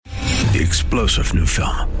The explosive new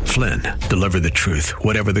film, Flynn, deliver the truth,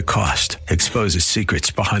 whatever the cost, exposes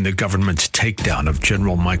secrets behind the government's takedown of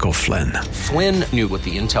General Michael Flynn. Flynn knew what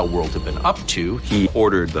the intel world had been up to. He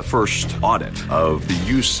ordered the first audit of the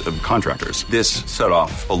use of contractors. This set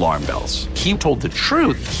off alarm bells. He told the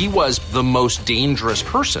truth. He was the most dangerous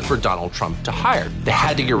person for Donald Trump to hire. They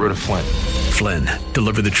had to get rid of Flynn. Flynn,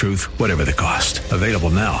 deliver the truth, whatever the cost. Available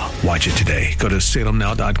now. Watch it today. Go to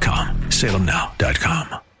salemnow.com.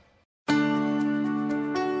 salemnow.com.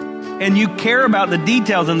 And you care about the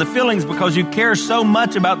details and the feelings because you care so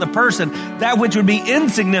much about the person. That which would be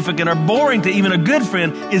insignificant or boring to even a good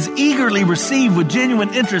friend is eagerly received with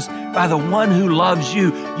genuine interest by the one who loves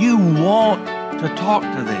you. You want to talk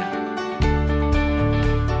to them.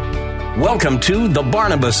 Welcome to The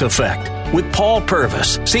Barnabas Effect with Paul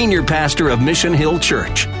Purvis, Senior Pastor of Mission Hill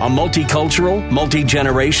Church, a multicultural,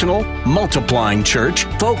 multi-generational, multiplying church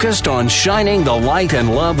focused on shining the light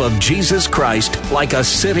and love of Jesus Christ like a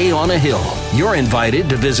city on a hill. You're invited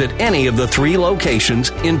to visit any of the 3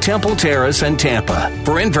 locations in Temple Terrace and Tampa.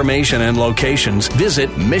 For information and locations, visit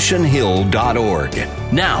missionhill.org.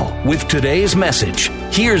 Now, with today's message,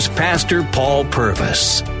 here's Pastor Paul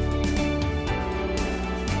Purvis.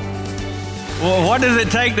 Well, what does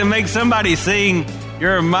it take to make somebody sing,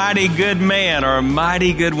 "You're a mighty good man" or "a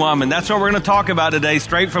mighty good woman"? That's what we're going to talk about today,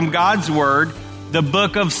 straight from God's Word, the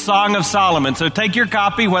book of Song of Solomon. So take your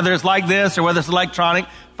copy, whether it's like this or whether it's electronic.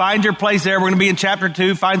 Find your place there. We're going to be in chapter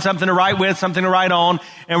 2. Find something to write with, something to write on.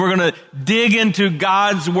 And we're going to dig into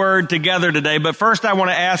God's Word together today. But first, I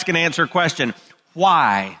want to ask and answer a question.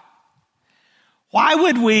 Why? Why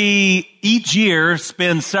would we each year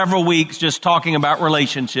spend several weeks just talking about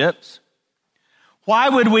relationships? Why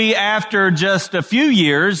would we, after just a few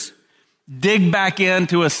years, dig back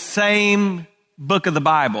into a same book of the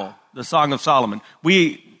Bible, the Song of Solomon?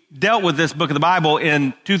 We dealt with this book of the Bible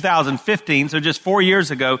in 2015, so just 4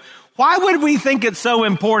 years ago. Why would we think it's so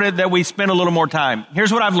important that we spend a little more time?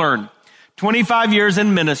 Here's what I've learned. 25 years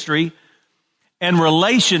in ministry, and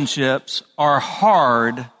relationships are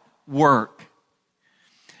hard work.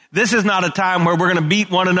 This is not a time where we're going to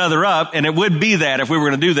beat one another up, and it would be that if we were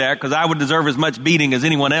going to do that, because I would deserve as much beating as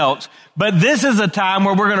anyone else. But this is a time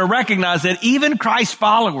where we're going to recognize that even Christ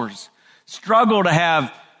followers struggle to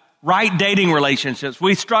have right dating relationships.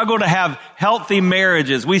 We struggle to have healthy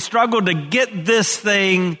marriages. We struggle to get this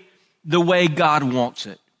thing the way God wants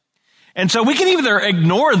it. And so we can either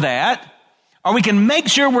ignore that, or we can make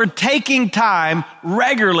sure we're taking time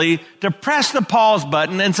regularly to press the pause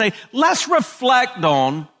button and say, let's reflect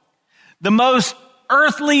on the most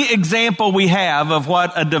earthly example we have of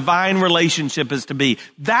what a divine relationship is to be.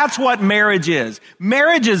 That's what marriage is.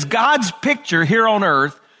 Marriage is God's picture here on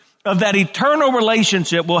earth of that eternal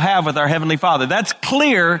relationship we'll have with our Heavenly Father. That's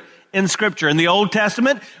clear in Scripture. In the Old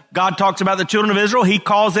Testament, God talks about the children of Israel. He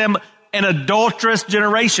calls them an adulterous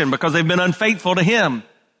generation because they've been unfaithful to Him.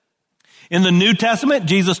 In the New Testament,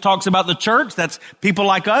 Jesus talks about the church. That's people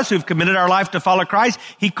like us who've committed our life to follow Christ.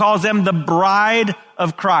 He calls them the bride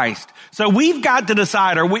of Christ. So we've got to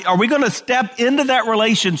decide, are we going to step into that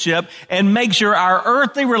relationship and make sure our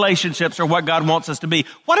earthly relationships are what God wants us to be?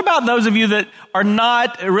 What about those of you that are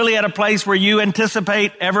not really at a place where you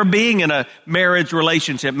anticipate ever being in a marriage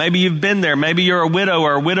relationship? Maybe you've been there. Maybe you're a widow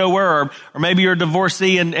or a widower, or maybe you're a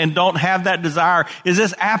divorcee and don't have that desire. Is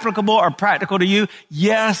this applicable or practical to you?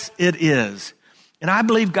 Yes, it is. And I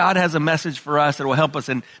believe God has a message for us that will help us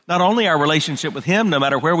in not only our relationship with Him, no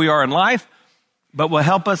matter where we are in life, but will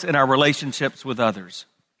help us in our relationships with others.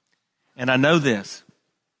 And I know this.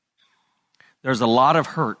 There's a lot of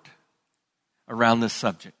hurt around this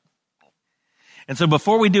subject. And so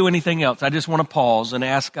before we do anything else, I just want to pause and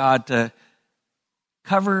ask God to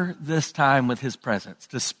cover this time with His presence,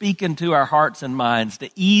 to speak into our hearts and minds, to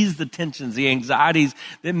ease the tensions, the anxieties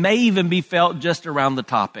that may even be felt just around the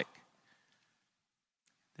topic.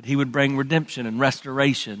 That He would bring redemption and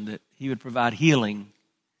restoration, that He would provide healing,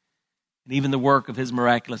 and even the work of His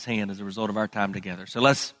miraculous hand as a result of our time together. So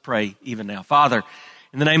let's pray even now. Father,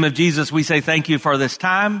 in the name of Jesus, we say thank You for this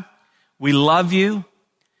time. We love You.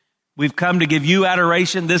 We've come to give You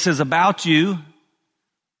adoration. This is about You.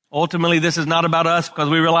 Ultimately, this is not about us because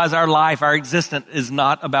we realize our life, our existence is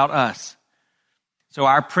not about us. So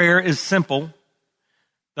our prayer is simple.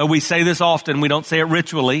 Though we say this often, we don't say it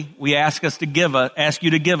ritually. We ask You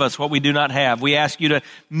to give us what we do not have. We ask You to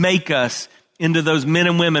make us into those men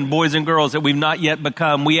and women, boys and girls that we've not yet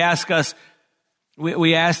become. We ask that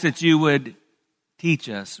You would teach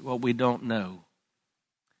us what we don't know.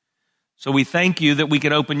 So we thank You that we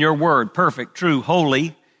can open Your word, perfect, true,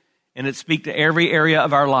 holy, and it speak to every area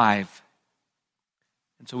of our life.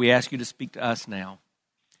 And so we ask You to speak to us now.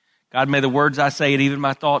 God, may the words I say and even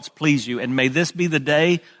my thoughts please you, and may this be the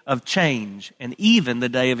day of change and even the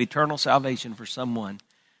day of eternal salvation for someone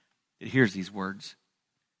that hears these words.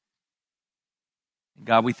 And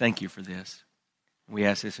God, we thank you for this. We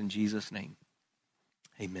ask this in Jesus' name.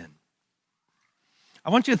 Amen. I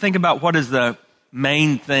want you to think about what is the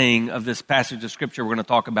main thing of this passage of Scripture we're going to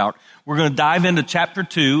talk about. We're going to dive into chapter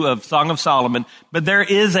 2 of Song of Solomon, but there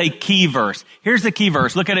is a key verse. Here's the key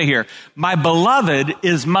verse. Look at it here. My beloved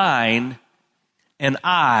is mine, and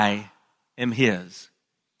I am his.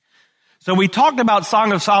 So we talked about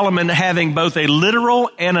Song of Solomon having both a literal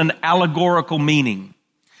and an allegorical meaning.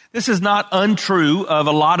 This is not untrue of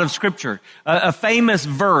a lot of Scripture. A famous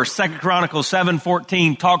verse, 2 Chronicles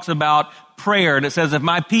 7:14, talks about prayer, and it says, if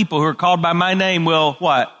my people who are called by my name will,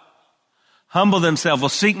 what? Humble themselves, will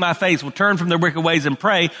seek my face, will turn from their wicked ways and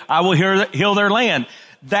pray, I will heal their land.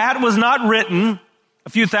 That was not written a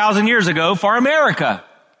few thousand years ago for America.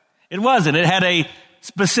 It wasn't. It had a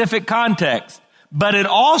specific context, but it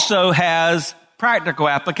also has practical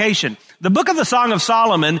application. The book of the Song of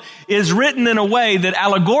Solomon is written in a way that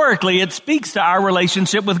allegorically it speaks to our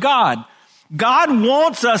relationship with God. God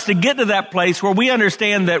wants us to get to that place where we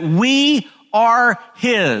understand that we are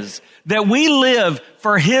his, that we live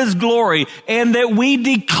for his glory, and that we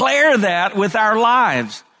declare that with our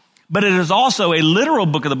lives. But it is also a literal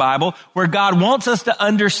book of the Bible where God wants us to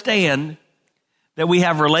understand that we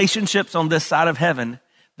have relationships on this side of heaven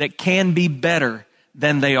that can be better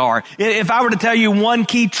than they are. If I were to tell you one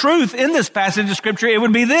key truth in this passage of Scripture, it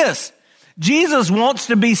would be this. Jesus wants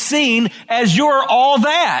to be seen as you're all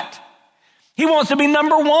that. He wants to be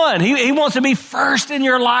number one. He wants to be first in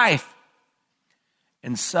your life.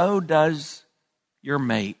 And so does your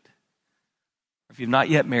mate. If you've not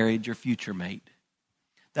yet married, your future mate.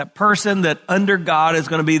 That person that under God is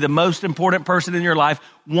going to be the most important person in your life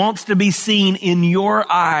wants to be seen in your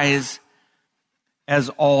eyes as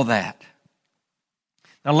all that.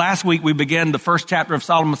 Now, last week we began the first chapter of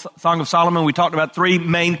Song of Solomon. We talked about three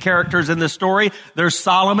main characters in this story. There's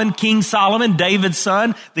Solomon, King Solomon, David's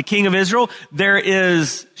son, the king of Israel. There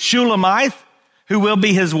is Shulamith, who will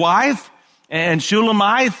be his wife. And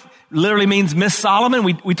Shulamith literally means Miss Solomon.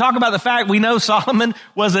 We talk about the fact we know Solomon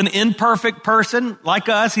was an imperfect person like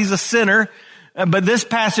us. He's a sinner. But this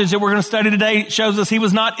passage that we're going to study today shows us he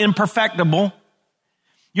was not imperfectible.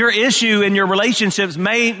 Your issue in your relationships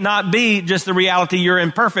may not be just the reality you're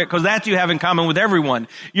imperfect, because that you have in common with everyone.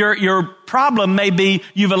 Your problem may be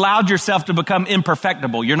you've allowed yourself to become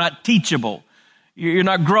imperfectible. You're not teachable. You're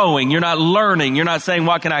not growing. You're not learning. You're not saying,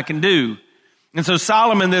 what I can do? And so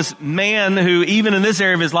Solomon, this man who even in this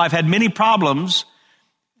area of his life had many problems,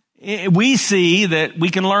 we see that we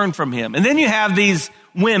can learn from him. And then you have these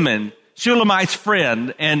women, Shulamite's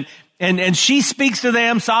friend, and she speaks to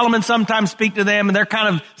them. Solomon sometimes speaks to them, and they're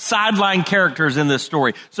kind of sideline characters in this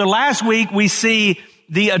story. So last week we see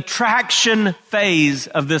the attraction phase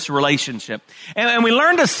of this relationship. And we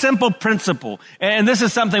learned a simple principle, and this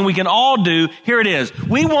is something we can all do. Here it is.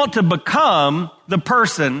 We want to become the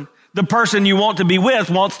person you want to be with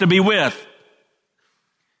wants to be with.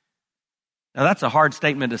 Now that's a hard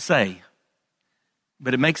statement to say,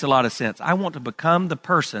 but it makes a lot of sense. I want to become the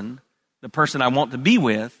person I want to be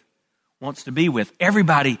with wants to be with.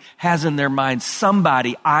 Everybody has in their mind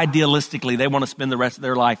somebody idealistically they want to spend the rest of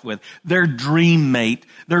their life with. Their dream mate,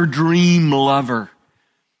 their dream lover.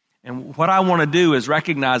 And what I want to do is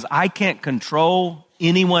recognize I can't control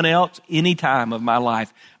anyone else any time of my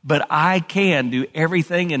life, but I can do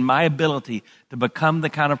everything in my ability to become the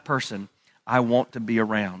kind of person I want to be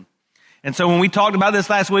around. And so when we talked about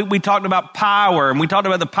this last week, we talked about power, and we talked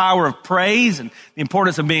about the power of praise and the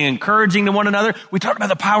importance of being encouraging to one another. We talked about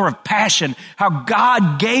the power of passion, how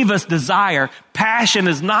God gave us desire. Passion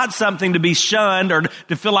is not something to be shunned or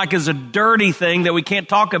to feel like is a dirty thing that we can't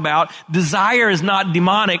talk about. Desire is not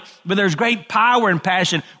demonic, but there's great power in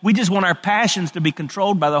passion. We just want our passions to be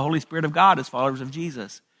controlled by the Holy Spirit of God as followers of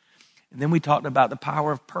Jesus. And then we talked about the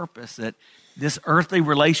power of purpose, that this earthly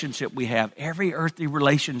relationship we have, every earthly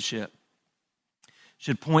relationship,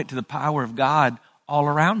 should point to the power of God all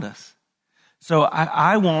around us. So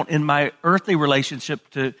I want in my earthly relationship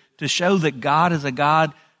to show that God is a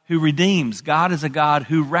God who redeems. God is a God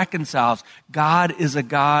who reconciles. God is a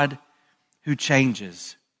God who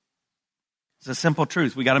changes. It's a simple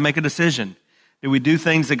truth. We got to make a decision. Do we do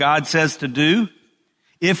things that God says to do?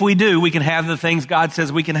 If we do, we can have the things God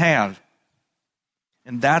says we can have.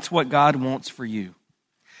 And that's what God wants for you.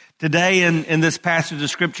 Today in this passage of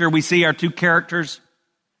Scripture, we see our two characters,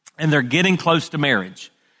 and they're getting close to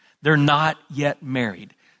marriage. They're not yet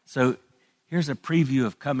married. So here's a preview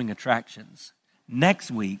of coming attractions.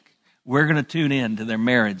 Next week, we're going to tune in to their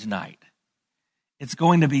marriage night. It's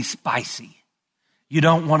going to be spicy. You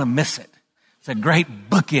don't want to miss it. It's a great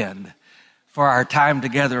bookend for our time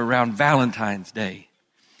together around Valentine's Day.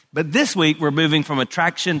 But this week, we're moving from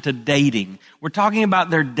attraction to dating. We're talking about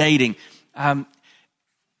their dating.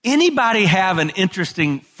 Anybody have an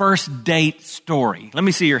interesting first date story? Let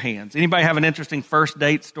me see your hands. Anybody have an interesting first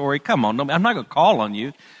date story? Come on, I'm not going to call on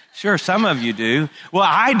you. Sure, some of you do. Well,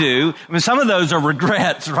 I do. I mean, some of those are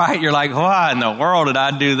regrets, right? You're like, why in the world did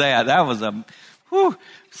I do that? That was whew.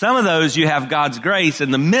 Some of those you have God's grace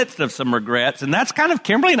in the midst of some regrets, and that's kind of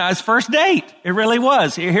Kimberly and I's first date. It really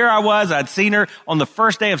was. Here I was. I'd seen her on the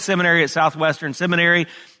first day of seminary at Southwestern Seminary,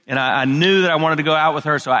 and I knew that I wanted to go out with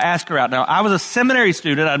her, so I asked her out. Now, I was a seminary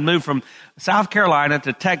student. I'd moved from South Carolina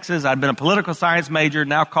to Texas. I'd been a political science major,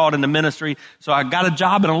 now called into ministry, so I got a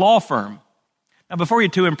job in a law firm. Now, before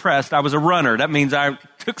you're too impressed, I was a runner. That means I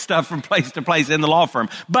took stuff from place to place in the law firm.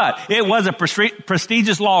 But it was a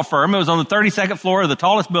prestigious law firm. It was on the 32nd floor of the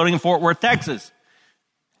tallest building in Fort Worth, Texas.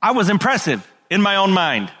 I was impressive in my own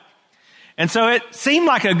mind. And so it seemed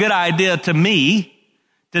like a good idea to me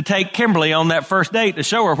to take Kimberly on that first date to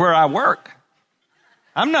show her where I work.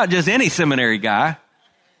 I'm not just any seminary guy.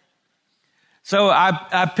 So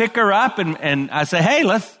I pick her up and I say, hey,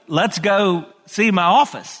 let's go see my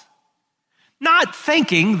office. Not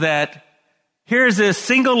thinking that here's this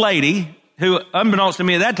single lady who, unbeknownst to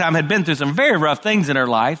me at that time, had been through some very rough things in her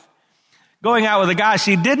life, going out with a guy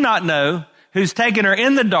she did not know, who's taken her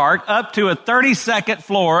in the dark up to a 32nd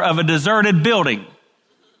floor of a deserted building.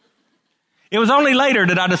 It was only later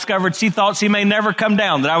that I discovered she thought she may never come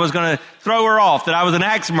down, that I was going to throw her off, that I was an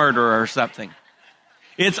axe murderer or something.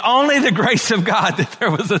 It's only the grace of God that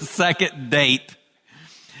there was a second date.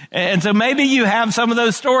 And so maybe you have some of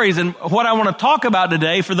those stories. And what I want to talk about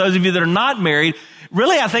today, for those of you that are not married,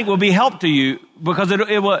 really I think will be help to you, because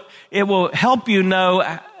it will help you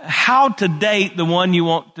know how to date the one you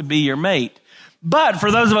want to be your mate. But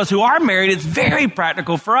for those of us who are married, it's very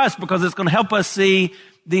practical for us, because it's going to help us see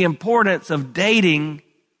the importance of dating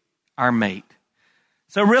our mate.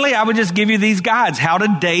 So really, I would just give you these guides, how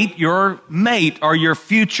to date your mate or your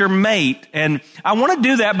future mate. And I want to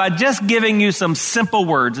do that by just giving you some simple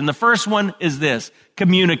words. And the first one is this: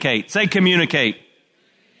 communicate. Say communicate.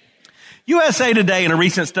 USA Today in a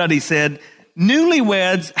recent study said,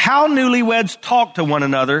 how newlyweds talk to one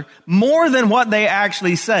another more than what they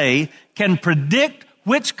actually say can predict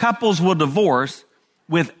which couples will divorce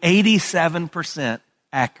with 87%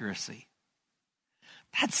 accuracy.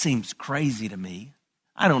 That seems crazy to me.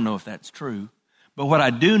 I don't know if that's true, but what I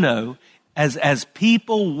do know, as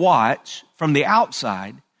people watch from the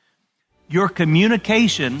outside, your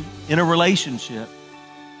communication in a relationship,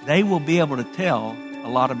 they will be able to tell a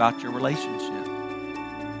lot about your relationship.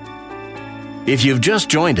 If you've just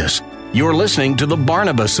joined us, you're listening to The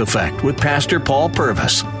Barnabas Effect with Pastor Paul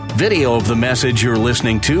Purvis. Video of the message you're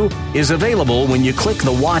listening to is available when you click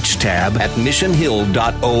the Watch tab at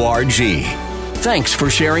missionhill.org. Thanks for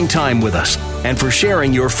sharing time with us and for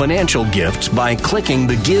sharing your financial gifts by clicking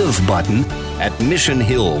the Give button at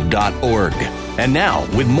missionhill.org. And now,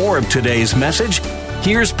 with more of today's message,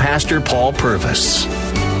 here's Pastor Paul Purvis.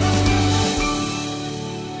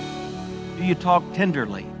 Do you talk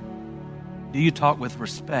tenderly? Do you talk with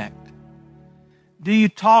respect? Do you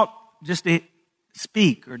talk just to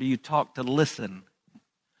speak, or do you talk to listen?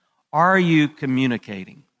 Are you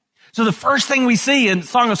communicating? So the first thing we see in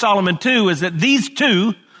Song of Solomon 2 is that these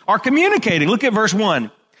two are communicating. Look at verse 1.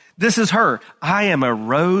 This is her. I am a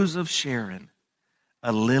rose of Sharon,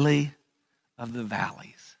 a lily of the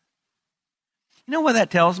valleys. You know what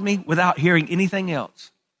that tells me without hearing anything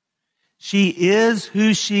else? She is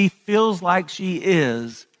who she feels like she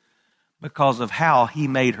is because of how he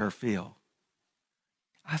made her feel.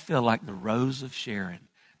 I feel like the rose of Sharon,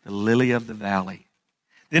 the lily of the valley.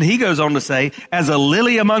 Then he goes on to say, as a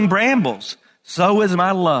lily among brambles, so is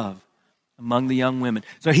my love among the young women.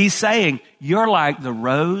 So he's saying, you're like the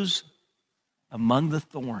rose among the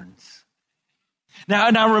thorns.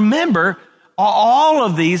 Now remember, all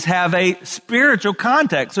of these have a spiritual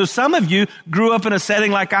context. So some of you grew up in a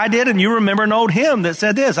setting like I did, and you remember an old hymn that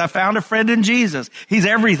said this: I found a friend in Jesus. He's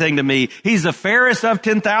everything to me. He's the fairest of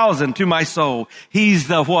 10,000 to my soul. He's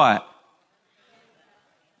the what?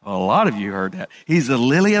 Well, a lot of you heard that. He's the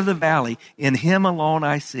lily of the valley. In him alone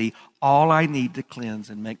I see all I need to cleanse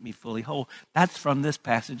and make me fully whole. That's from this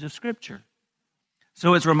passage of Scripture.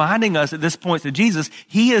 So it's reminding us at this point that Jesus,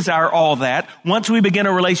 he is our all that. Once we begin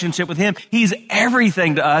a relationship with him, he's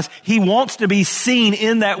everything to us. He wants to be seen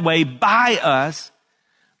in that way by us.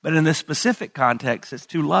 But in this specific context, it's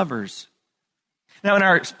two lovers. Now, in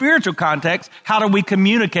our spiritual context, how do we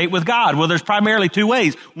communicate with God? Well, there's primarily two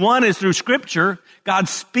ways. One is through Scripture. God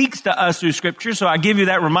speaks to us through Scripture, so I give you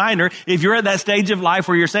that reminder. If you're at that stage of life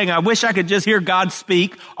where you're saying, I wish I could just hear God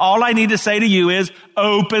speak, all I need to say to you is,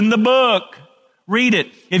 open the book. Read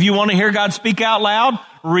it. If you want to hear God speak out loud,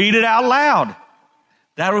 read it out loud.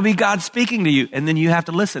 That will be God speaking to you, and then you have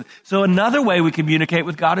to listen. So another way we communicate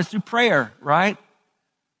with God is through prayer, right?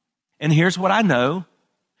 And here's what I know.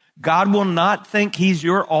 God will not think He's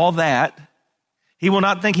your all that. He will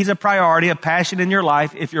not think He's a priority, a passion in your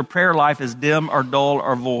life if your prayer life is dim or dull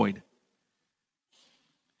or void.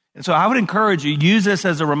 And so I would encourage you, use this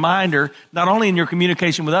as a reminder, not only in your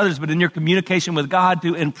communication with others, but in your communication with God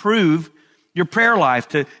to improve your prayer life,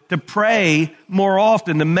 to pray more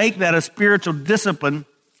often, to make that a spiritual discipline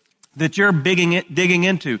that you're digging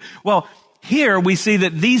into. Well, here we see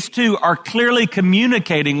that these two are clearly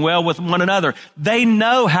communicating well with one another. They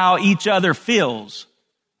know how each other feels.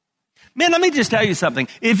 Man, let me just tell you something.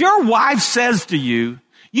 If your wife says to you,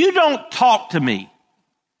 you don't talk to me,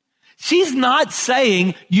 she's not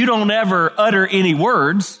saying you don't ever utter any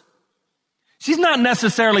words. She's not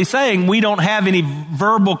necessarily saying we don't have any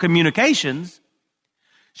verbal communications.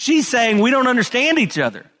 She's saying we don't understand each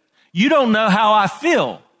other. You don't know how I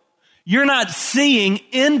feel. You're not seeing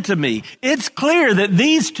into me. It's clear that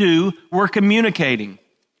these two were communicating.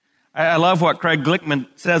 I love what Craig Glickman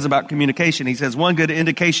says about communication. He says, one good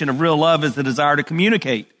indication of real love is the desire to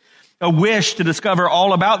communicate, a wish to discover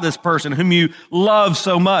all about this person whom you love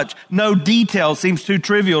so much. No detail seems too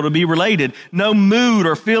trivial to be related. No mood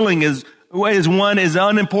or feeling is one is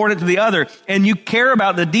unimportant to the other, and you care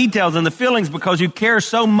about the details and the feelings because you care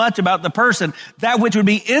so much about the person. That which would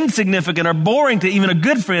be insignificant or boring to even a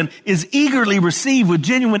good friend is eagerly received with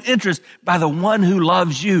genuine interest by the one who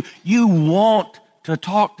loves you. You want to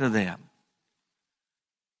talk to them.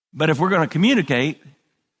 But if we're going to communicate,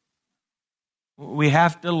 we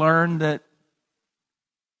have to learn that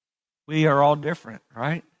we are all different,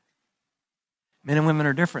 right? Men and women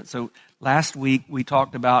are different. So last week we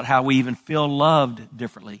talked about how we even feel loved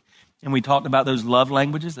differently. And we talked about those love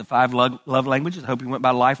languages, the 5 love languages. I hope you went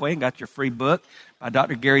by Lifeway and got your free book by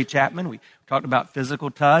Dr. Gary Chapman. We talked about physical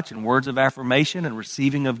touch and words of affirmation and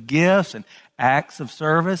receiving of gifts and acts of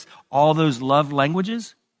service, all those love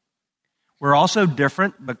languages. We're also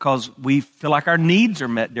different because we feel like our needs are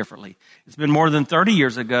met differently. It's been more than 30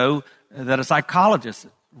 years ago that a psychologist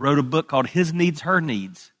wrote a book called His Needs, Her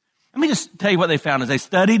Needs. Let me just tell you what they found. Is they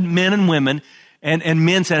studied men and women, and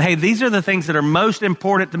men said, hey, these are the things that are most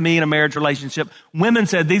important to me in a marriage relationship. Women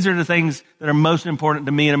said, these are the things that are most important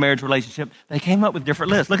to me in a marriage relationship. They came up with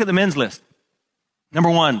different lists. Look at the men's list. Number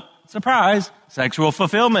 1, surprise, sexual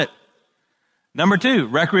fulfillment. Number 2,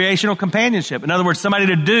 recreational companionship. In other words, somebody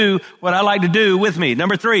to do what I like to do with me.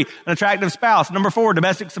 Number 3, an attractive spouse. Number 4,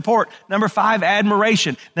 domestic support. Number 5,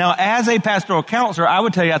 admiration. Now, as a pastoral counselor, I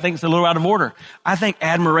would tell you I think it's a little out of order. I think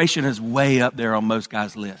admiration is way up there on most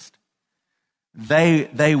guys' list.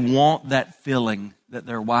 They want that feeling that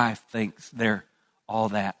their wife thinks they're all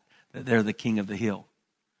that they're the king of the hill.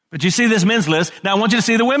 But you see this men's list. Now, I want you to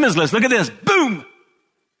see the women's list. Look at this. Boom!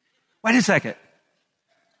 Wait a second.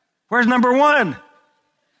 Where's number 1?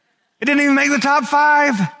 It didn't even make the top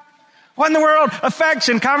 5. What in the world?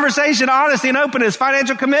 Affection, conversation, honesty and openness,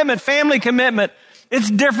 financial commitment, family commitment. It's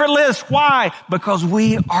different lists. Why? Because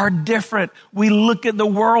we are different. We look at the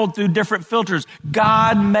world through different filters.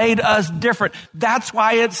 God made us different. That's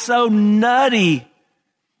why it's so nutty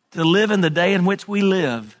to live in the day in which we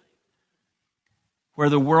live, where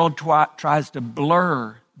the world tries to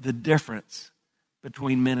blur the difference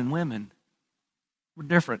between men and women. We're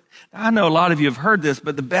different. Now, I know a lot of you have heard this,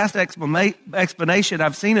 but the best explanation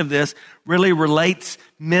I've seen of this really relates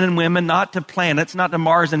men and women not to planets, not to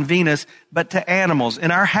Mars and Venus, but to animals. In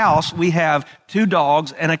our house, we have 2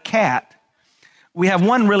 dogs and a cat. We have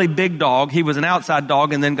one really big dog. He was an outside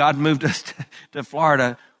dog, and then God moved us to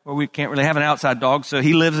Florida, where we can't really have an outside dog, so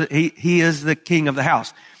he is the king of the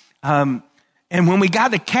house. And when we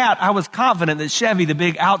got the cat, I was confident that Chevy, the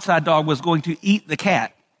big outside dog, was going to eat the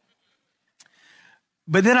cat.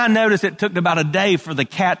 But then I noticed it took about a day for the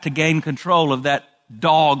cat to gain control of that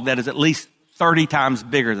dog that is at least 30 times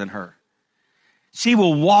bigger than her. She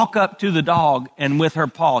will walk up to the dog, and with her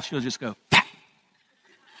paw, she'll just go, pat.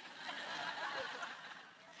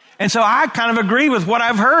 And so I kind of agree with what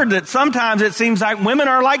I've heard, that sometimes it seems like women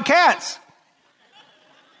are like cats.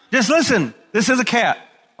 Just listen, this is a cat.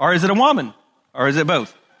 Or is it a woman? Or is it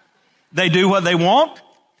both? They do what they want.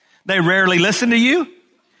 They rarely listen to you.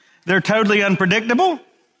 They're totally unpredictable.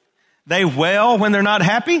 They wail when they're not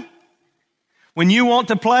happy. When you want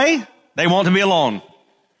to play, they want to be alone.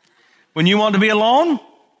 When you want to be alone,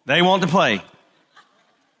 they want to play.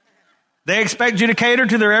 They expect you to cater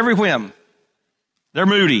to their every whim. They're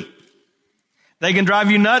moody. They can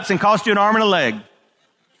drive you nuts and cost you an arm and a leg.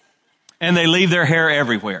 And they leave their hair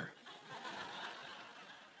everywhere.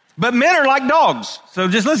 But men are like dogs. So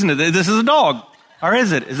just listen to this. This is a dog. Or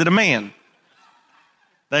is it? Is it a man?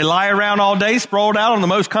 They lie around all day, sprawled out on the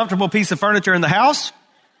most comfortable piece of furniture in the house.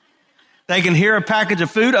 They can hear a package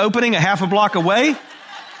of food opening a half a block away.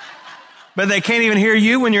 But they can't even hear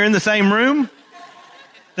you when you're in the same room.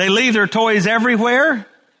 They leave their toys everywhere.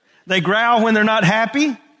 They growl when they're not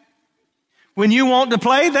happy. When you want to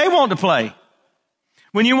play, they want to play.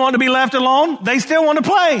 When you want to be left alone, they still want to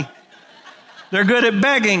play. They're good at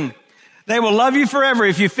begging. They will love you forever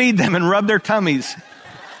if you feed them and rub their tummies.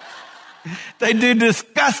 They do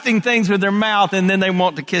disgusting things with their mouth, and then they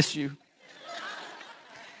want to kiss you.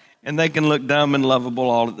 And they can look dumb and lovable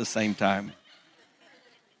all at the same time.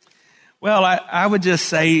 Well, I would just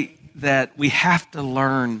say that we have to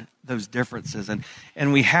learn those differences,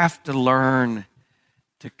 and we have to learn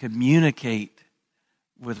to communicate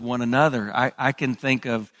with one another. I can think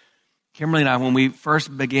of Kimberly and I, when we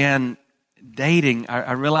first began dating,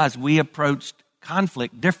 I realized we approached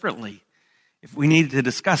conflict differently. If we needed to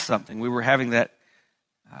discuss something, we were having that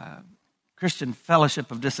Christian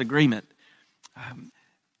fellowship of disagreement.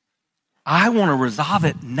 I want to resolve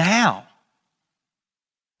it now.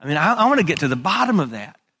 I mean, I want to get to the bottom of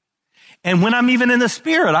that. And when I'm even in the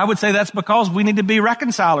spirit, I would say that's because we need to be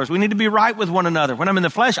reconcilers. We need to be right with one another. When I'm in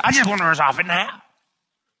the flesh, I just want to resolve it now.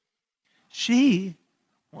 She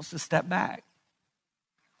wants to step back,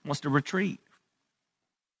 wants to retreat.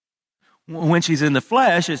 When she's in the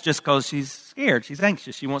flesh, it's just because she's scared. She's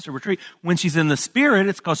anxious. She wants to retreat. When she's in the spirit,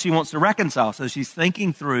 it's because she wants to reconcile. So she's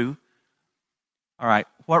thinking through, all right,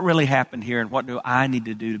 what really happened here and what do I need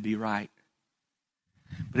to do to be right?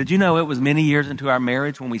 But did you know it was many years into our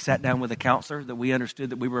marriage when we sat down with a counselor that we understood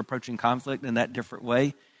that we were approaching conflict in that different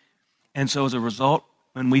way? And so as a result,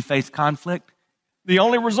 when we faced conflict, the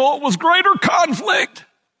only result was greater conflict.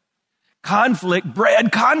 Conflict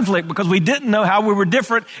bred conflict because we didn't know how we were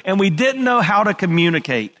different and we didn't know how to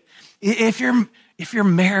communicate. If you're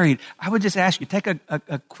married, I would just ask you, take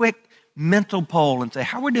a quick mental poll and say,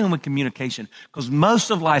 how are we doing with communication? Because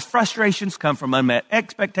most of life's frustrations come from unmet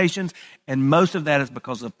expectations, and most of that is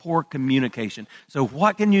because of poor communication. So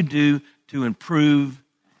what can you do to improve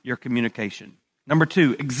your communication? Number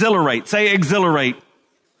 2, exhilarate. Say exhilarate.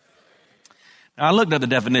 Now, I looked at the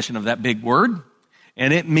definition of that big word,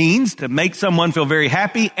 and it means to make someone feel very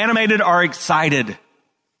happy, animated, or excited,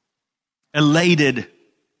 elated.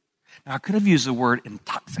 Now, I could have used the word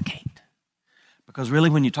intoxicate. Because really,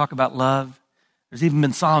 when you talk about love, there's even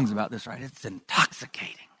been songs about this, right? It's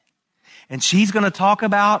intoxicating. And she's going to talk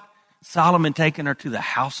about Solomon taking her to the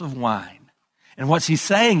house of wine. And what she's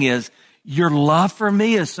saying is, your love for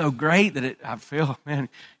me is so great that I feel, man,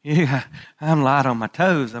 yeah, I'm light on my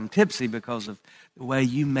toes. I'm tipsy because of the way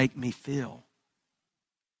you make me feel.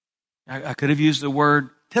 I could have used the word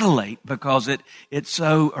titillate because it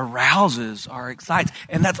so arouses or excites.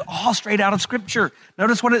 And that's all straight out of Scripture.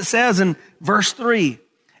 Notice what it says in verse 3.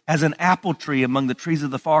 As an apple tree among the trees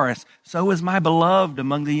of the forest, so is my beloved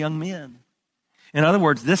among the young men. In other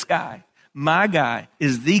words, this guy, my guy,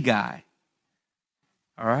 is the guy.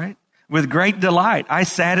 All right? With great delight, I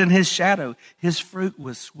sat in his shadow. His fruit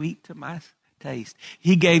was sweet to my taste.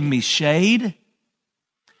 He gave me shade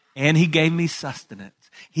and he gave me sustenance.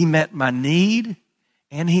 He met my need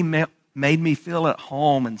and he made me feel at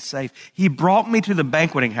home and safe. He brought me to the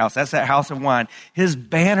banqueting house. That's that house of wine. His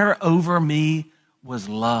banner over me was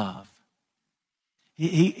love.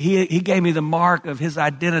 He gave me the mark of his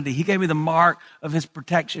identity. He gave me the mark of his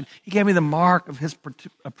protection. He gave me the mark of his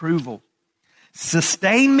approval.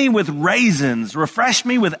 Sustain me with raisins. Refresh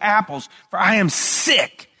me with apples. For I am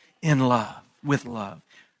sick with love.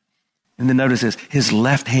 And then notice this, his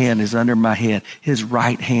left hand is under my head. His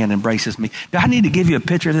right hand embraces me. Do I need to give you a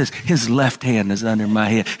picture of this? His left hand is under my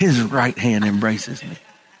head. His right hand embraces me.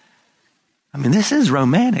 I mean, this is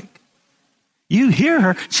romantic. You hear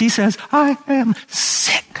her. She says, I am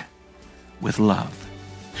sick with love.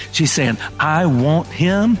 She's saying, I want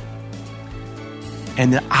him.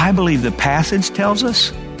 And I believe the passage tells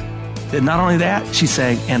us that not only that, she's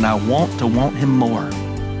saying, and I want to want him more.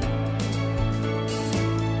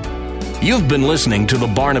 You've been listening to The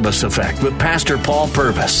Barnabas Effect with Pastor Paul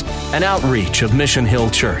Purvis, an outreach of Mission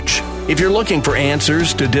Hill Church. If you're looking for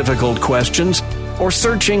answers to difficult questions or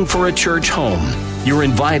searching for a church home, You're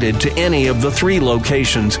invited to any of the 3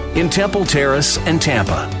 locations in Temple Terrace and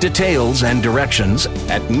Tampa. Details and directions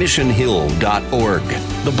at missionhill.org.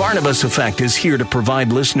 The Barnabas Effect is here to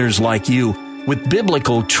provide listeners like you with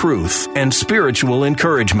biblical truth and spiritual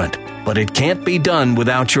encouragement, but it can't be done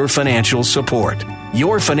without your financial support.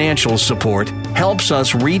 Your financial support helps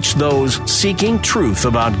us reach those seeking truth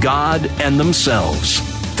about God and themselves.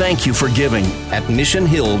 Thank you for giving at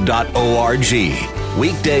missionhill.org.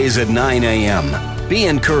 Weekdays at 9 a.m. Be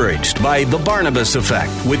encouraged by The Barnabas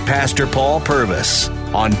Effect with Pastor Paul Purvis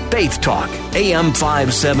on Faith Talk, AM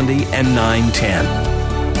 570 and 910.